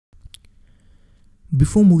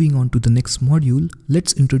Before moving on to the next module,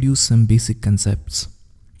 let's introduce some basic concepts.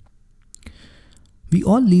 We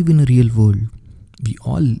all live in a real world. We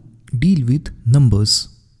all deal with numbers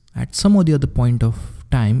at some or the other point of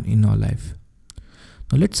time in our life.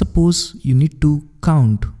 Now let's suppose you need to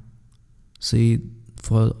count, say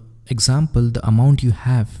for example, the amount you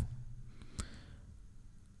have.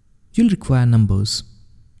 You'll require numbers.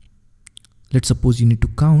 Let's suppose you need to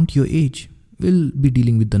count your age. We'll be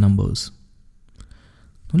dealing with the numbers.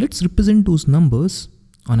 Now let's represent those numbers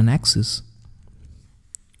on an axis.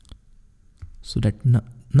 So that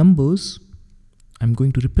numbers I'm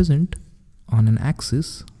going to represent on an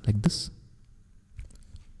axis like this.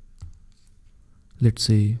 Let's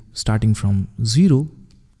say starting from 0,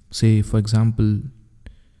 say for example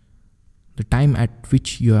the time at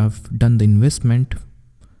which you have done the investment,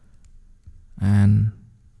 and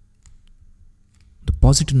the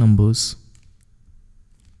positive numbers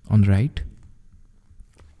on the right,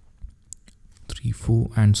 3, 4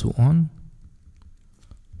 and so on.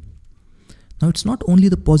 Now it's not only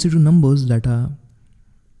the positive numbers that are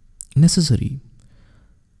necessary.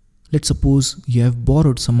 Let's suppose you have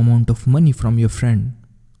borrowed some amount of money from your friend.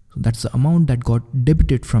 So that's the amount that got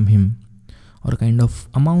debited from him, or a kind of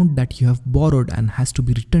amount that you have borrowed and has to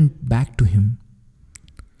be returned back to him.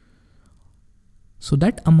 So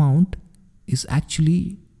that amount is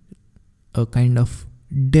actually a kind of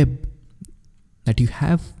debt that you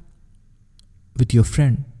have with your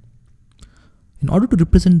friend. In order to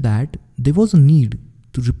represent that, there was a need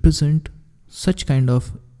to represent such kind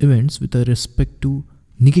of events with respect to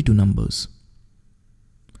negative numbers.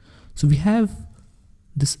 So we have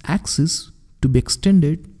this axis to be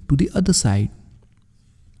extended to the other side.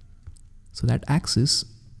 So that axis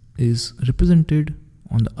is represented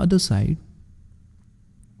on the other side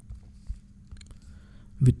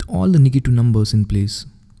with all the negative numbers in place.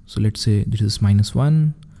 So let's say this is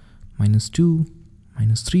 -1, -2,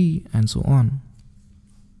 -3 and so on.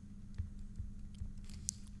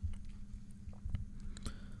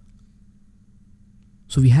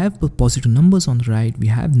 So we have the positive numbers on the right, we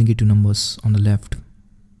have negative numbers on the left.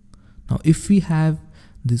 Now if we have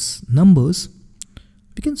these numbers,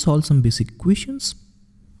 we can solve some basic equations.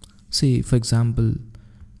 Say for example,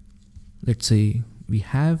 let's say we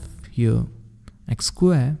have here x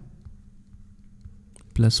square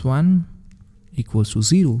plus 1 equals to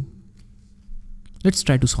 0. Let's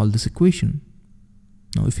try to solve this equation.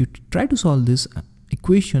 Now if you try to solve this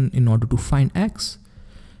equation in order to find x,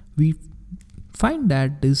 we find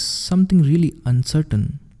that there's something really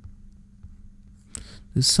uncertain.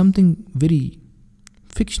 There's something very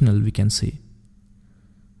fictional, we can say,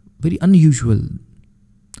 very unusual.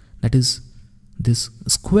 That is this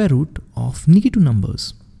square root of negative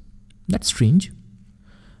numbers. That's strange.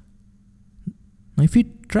 Now if we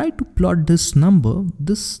try to plot this number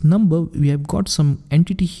we have got some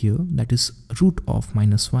entity here, that is root of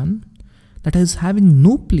 -1, that is having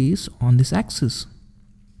no place on this axis.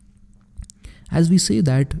 As we say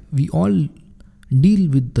that we all deal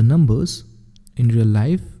with the numbers in real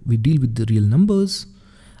life, we deal with the real numbers,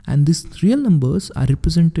 and these real numbers are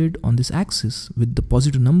represented on this axis with the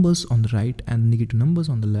positive numbers on the right and negative numbers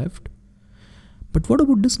on the left. But what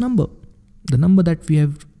about this number? The number that we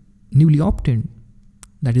have newly obtained,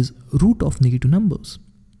 that is root of negative numbers.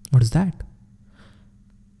 What is that?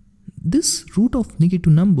 This root of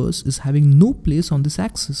negative numbers is having no place on this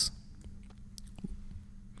axis.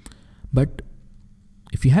 But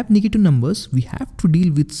if we have negative numbers, we have to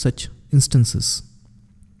deal with such instances.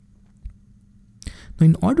 Now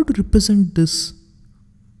in order to represent this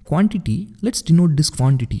quantity, let's denote this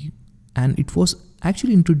quantity. And it was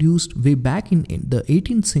actually introduced way back in the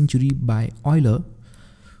 18th century by Euler.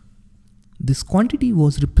 This quantity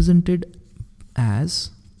was represented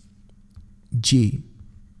as J,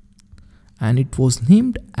 and it was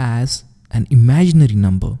named as an imaginary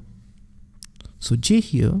number. So J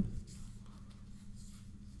here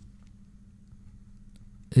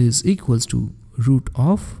is equals to root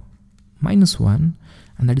of -1,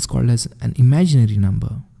 and that is called as an imaginary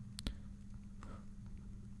number.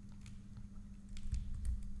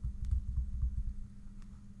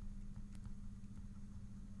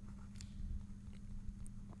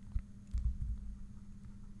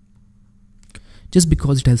 Just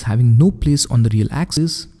because it is having no place on the real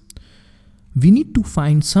axis, we need to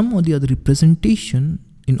find some or the other representation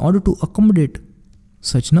in order to accommodate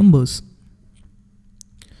such numbers.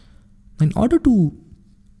 In order to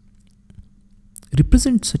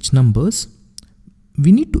represent such numbers,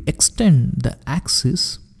 we need to extend the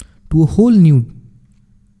axis to a whole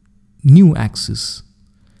new axis.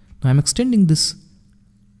 Now I'm extending this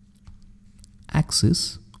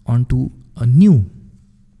axis onto a new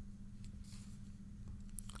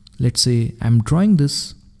let's say I'm drawing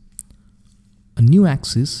this a new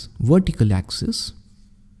axis, vertical axis.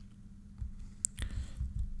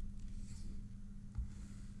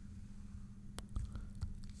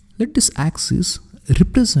 Let this axis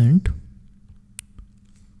represent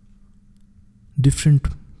different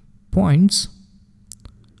points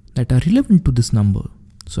that are relevant to this number.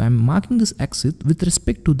 So I'm marking this axis with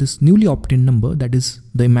respect to this newly obtained number, that is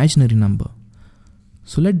the imaginary number.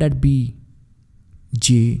 So let that be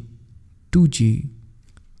j, 2j,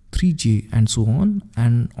 3j and so on,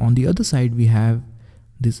 and on the other side we have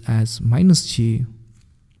this as minus j,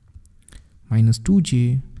 minus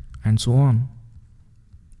 2j and so on,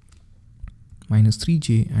 minus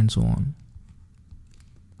 3j and so on.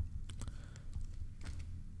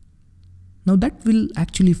 Now that will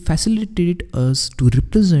actually facilitate us to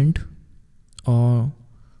represent or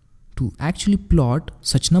to actually plot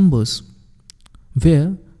such numbers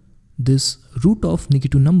where this root of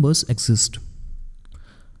negative numbers exist.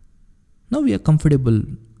 Now we are comfortable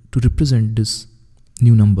to represent these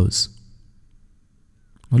new numbers.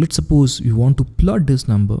 Now let's suppose you want to plot this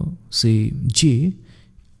number, say j.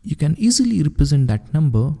 You can easily represent that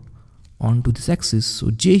number onto this axis. So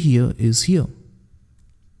j here is here.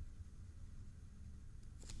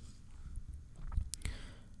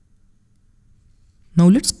 Now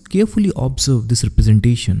let's carefully observe this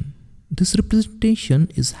representation. This representation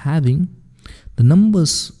is having the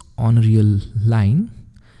numbers on a real line,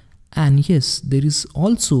 and yes, there is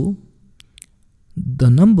also the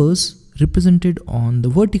numbers represented on the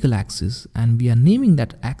vertical axis, and we are naming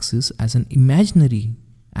that axis as an imaginary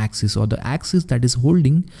axis, or the axis that is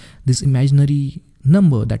holding this imaginary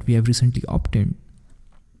number that we have recently obtained.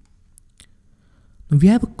 Now we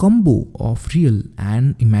have a combo of real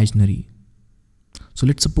and imaginary. So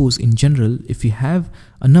let's suppose in general, if we have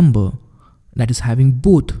a number that is having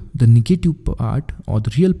both the negative part or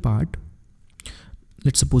the real part,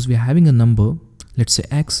 let's suppose we are having a number, let's say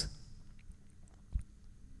x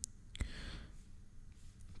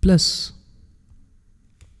plus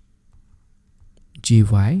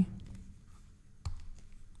jy.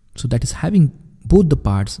 So that is having both the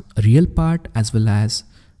parts, a real part as well as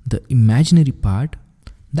the imaginary part,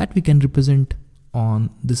 that we can represent on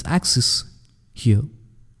this axis here.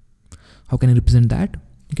 How can I represent that?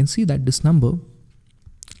 You can see that this number,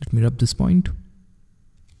 let me rub this point.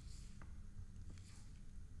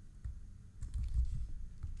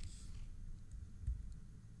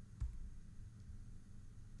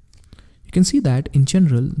 You can see that in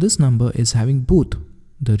general this number is having both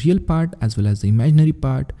the real part as well as the imaginary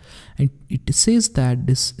part, and it says that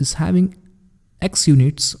this is having x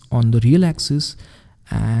units on the real axis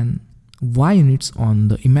and y units on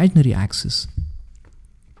the imaginary axis.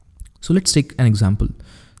 So let's take an example.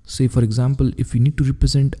 Say for example, if we need to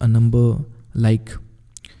represent a number like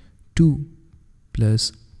 2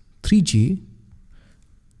 plus 3j,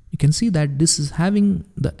 you can see that this is having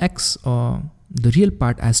the x or the real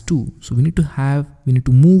part as 2. So we need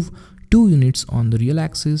to move 2 units on the real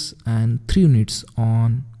axis and 3 units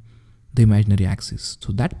on the imaginary axis.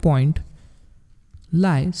 So that point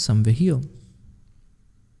lies somewhere here.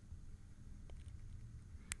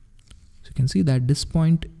 So you can see that this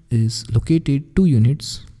point is located 2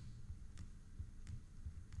 units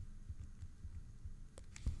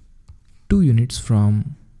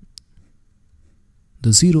from the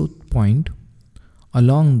 0th point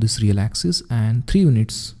along this real axis and 3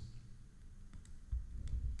 units.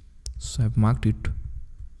 So I've marked it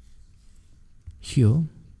here. You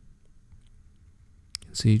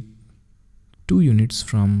can see 2 units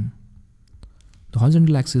from the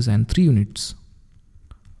horizontal axis and 3 units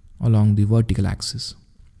along the vertical axis.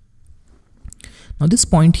 Now this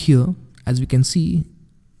point here, as we can see,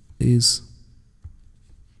 is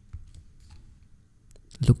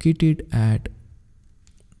located at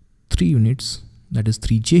 3 units, that is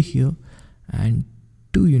 3j here, and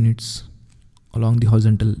 2 units along the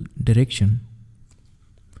horizontal direction.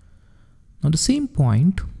 Now the same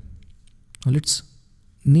point, now let's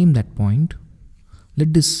name that point.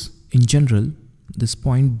 Let this, in general, this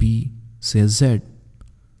point be, say, z,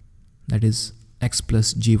 that is x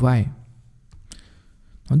plus jy.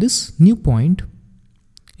 Now this new point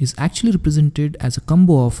is actually represented as a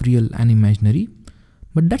combo of real and imaginary,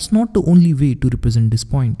 but that's not the only way to represent this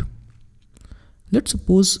point. Let's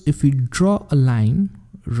suppose if we draw a line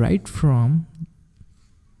right from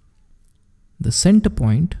the center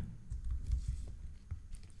point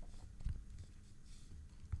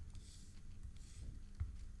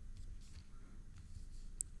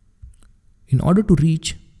in order to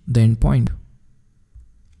reach the end point.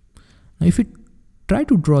 Now if we try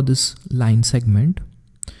to draw this line segment,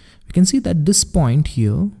 we can see that this point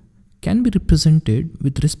here can be represented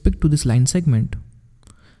with respect to this line segment.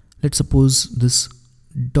 Let's suppose this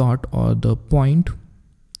dot or the point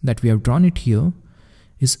that we have drawn it here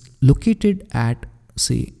is located at,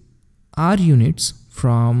 say, r units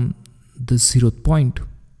from the 0th point.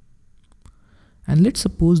 And let's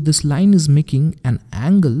suppose this line is making an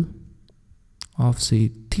angle of,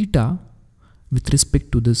 say, theta with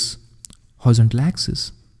respect to this horizontal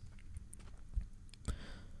axis.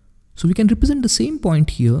 So we can represent the same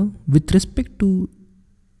point here with respect to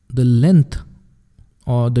the length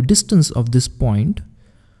or the distance of this point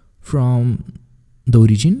from the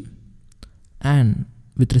origin and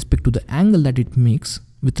with respect to the angle that it makes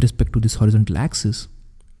with respect to this horizontal axis.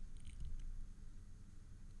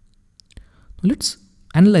 Let's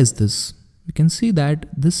analyze this. We can see that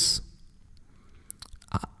this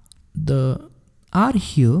the r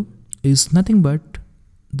here is nothing but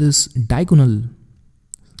this diagonal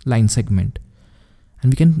line segment,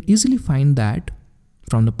 and we can easily find that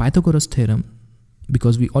from the Pythagoras theorem,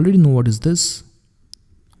 because we already know what is this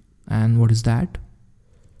and what is that.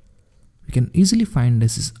 We can easily find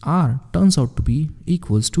this is r turns out to be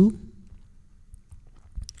equals to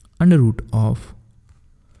under root of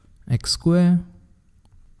x square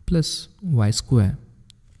plus y square,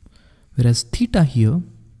 whereas theta here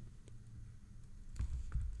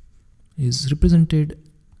is represented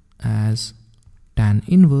as tan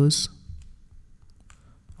inverse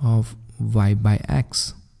of y by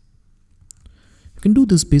x. You can do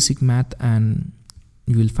this basic math and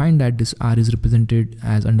you will find that this r is represented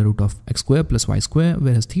as under root of x square plus y square,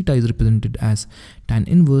 whereas theta is represented as tan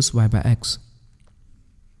inverse y by x.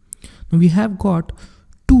 Now we have got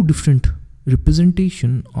two different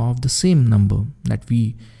representation of the same number that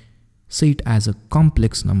we say it as a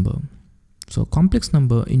complex number. So a complex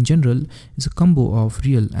number in general is a combo of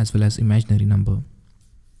real as well as imaginary number.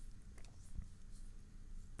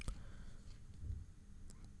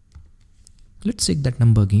 Let's take that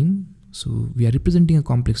number again. So we are representing a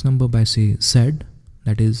complex number by, say, z,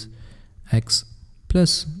 that is x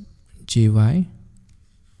plus jy,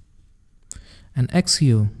 and x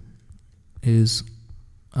here is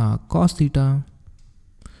cos theta,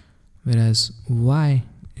 whereas y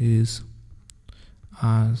is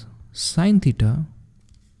sin theta.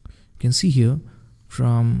 You can see here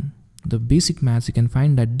from the basic maths you can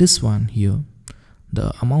find that this one here,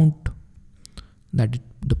 the amount that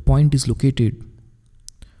the point is located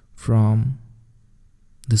from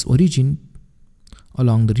this origin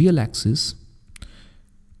along the real axis,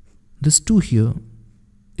 this 2 here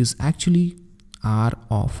is actually r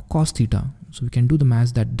of cos theta. So we can do the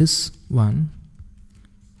math that this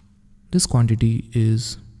quantity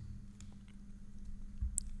is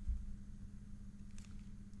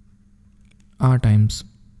r times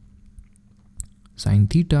sin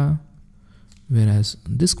theta, whereas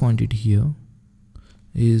this quantity here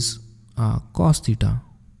is cos theta.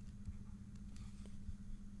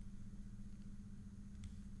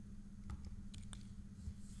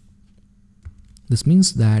 This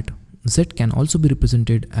means that z can also be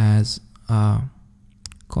represented as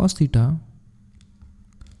cos theta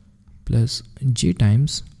plus j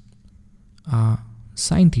times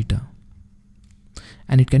sin theta,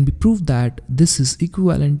 and it can be proved that this is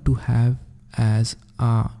equivalent to have as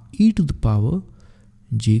e to the power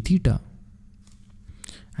j theta,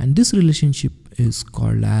 and this relationship is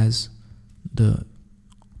called as the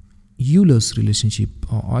Euler's relationship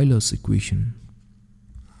or Euler's equation.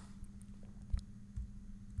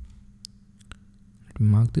 Let me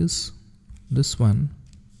mark this. This one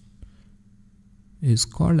is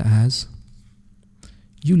called as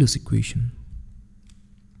Euler's equation.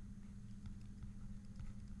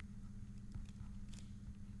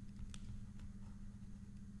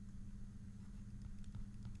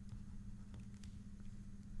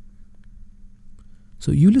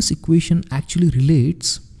 So Euler's equation actually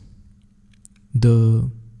relates the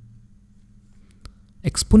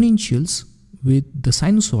exponentials with the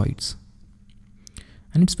sinusoids,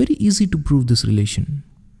 and it's very easy to prove this relation.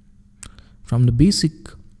 From the basic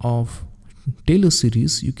of Taylor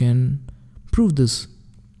series you can prove this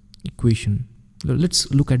equation.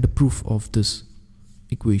 Let's look at the proof of this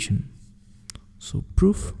equation. So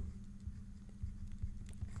proof.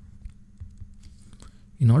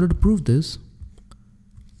 In order to prove this,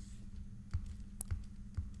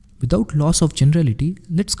 without loss of generality,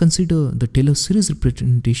 let's consider the Taylor series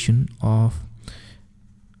representation of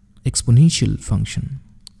exponential function.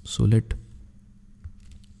 So let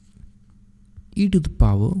e to the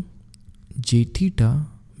power j theta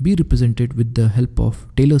be represented with the help of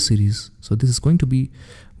Taylor series. So this is going to be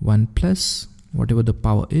 1 plus whatever the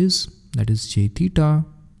power is, that is j theta,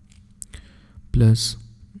 plus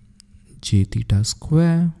j theta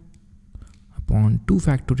square upon 2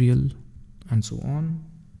 factorial and so on.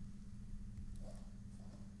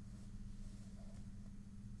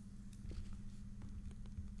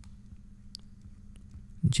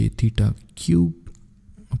 J theta cube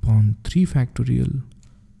upon 3 factorial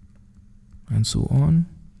and so on.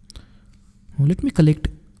 Now let me collect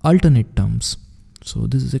alternate terms. So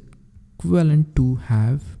this is equivalent to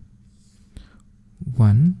have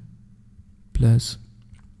 1 plus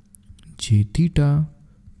j theta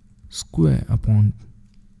square upon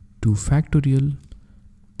 2 factorial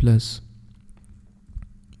plus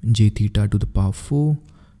j theta to the power 4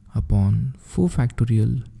 upon 4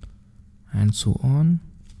 factorial and so on.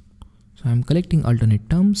 So I am collecting alternate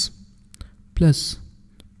terms plus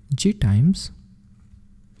j times,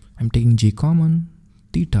 I am taking j common,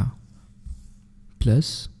 theta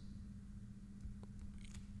plus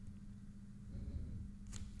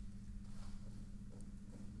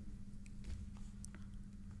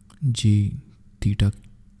j theta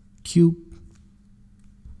cube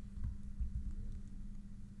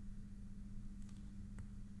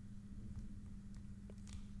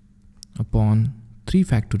upon 3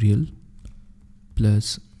 factorial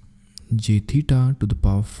plus j theta to the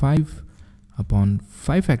power 5 upon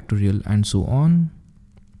 5 factorial and so on.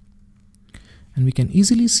 And we can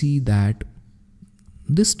easily see that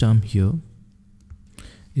this term here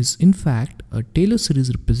is in fact a Taylor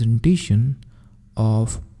series representation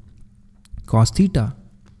of cos theta,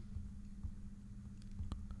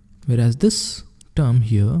 whereas this term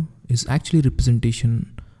here is actually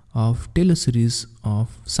representation of Taylor series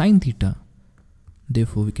of sin theta.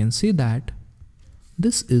 Therefore we can say that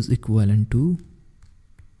this is equivalent to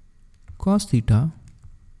cos theta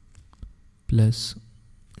plus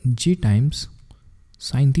j times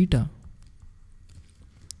sin theta.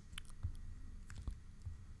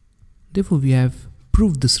 Therefore we have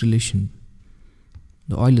proved this relation,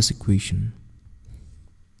 the Euler's equation.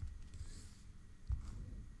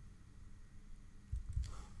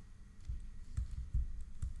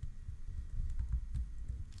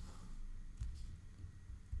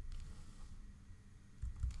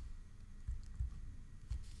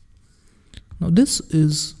 Now this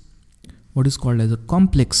is what is called as a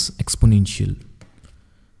complex exponential,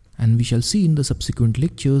 and we shall see in the subsequent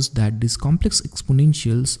lectures that these complex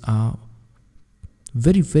exponentials are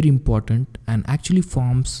very important and actually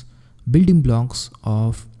forms building blocks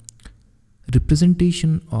of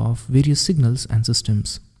representation of various signals and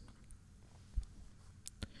systems.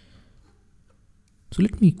 So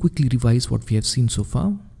let me quickly revise what we have seen so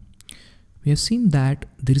far. We have seen that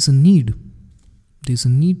there is a need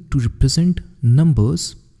to represent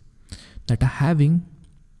numbers that are having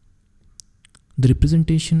the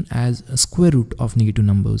representation as a square root of negative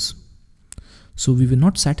numbers. So we were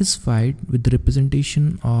not satisfied with the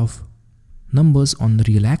representation of numbers on the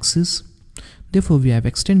real axis. Therefore we have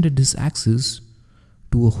extended this axis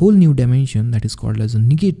to a whole new dimension that is called as a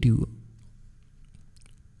negative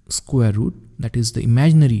square root, that is the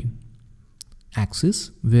imaginary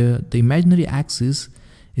axis, where the imaginary axis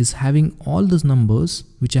is having all those numbers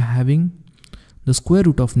which are having the square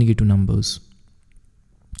root of negative numbers.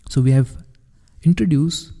 So we have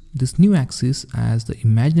introduced this new axis as the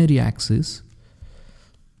imaginary axis,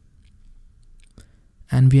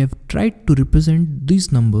 and we have tried to represent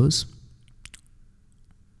these numbers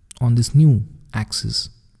on this new axis.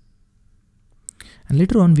 And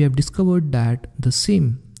later on we have discovered that the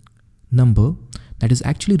same number that is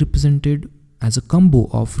actually represented as a combo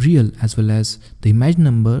of real as well as the imaginary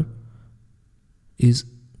number is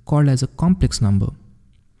called as a complex number.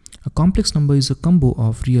 A complex number is a combo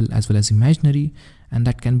of real as well as imaginary, and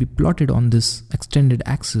that can be plotted on this extended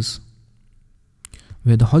axis,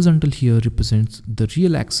 where the horizontal here represents the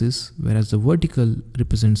real axis, whereas the vertical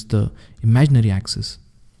represents the imaginary axis.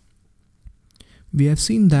 We have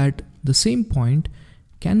seen that the same point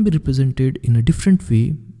can be represented in a different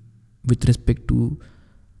way with respect to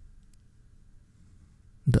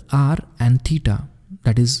the r and theta,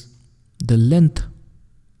 that is the length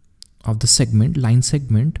of the segment, line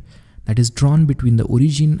segment, that is drawn between the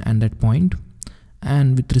origin and that point,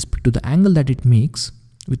 and with respect to the angle that it makes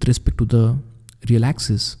with respect to the real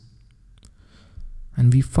axis.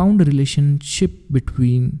 And we found a relationship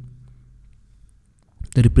between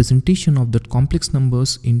the representation of the complex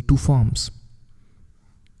numbers in two forms.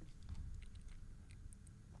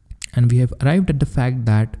 And we have arrived at the fact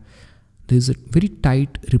that there is a very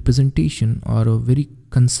tight representation, or a very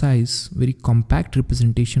concise, very compact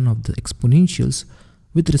representation of the exponentials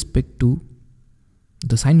with respect to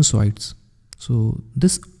the sinusoids. So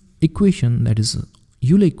this equation, that is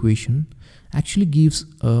Euler equation, actually gives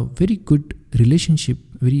a very good relationship,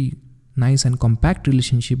 very nice and compact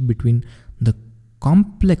relationship between the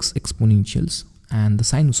complex exponentials and the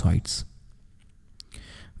sinusoids.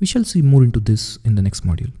 We shall see more into this in the next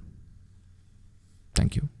module.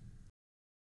 Thank you.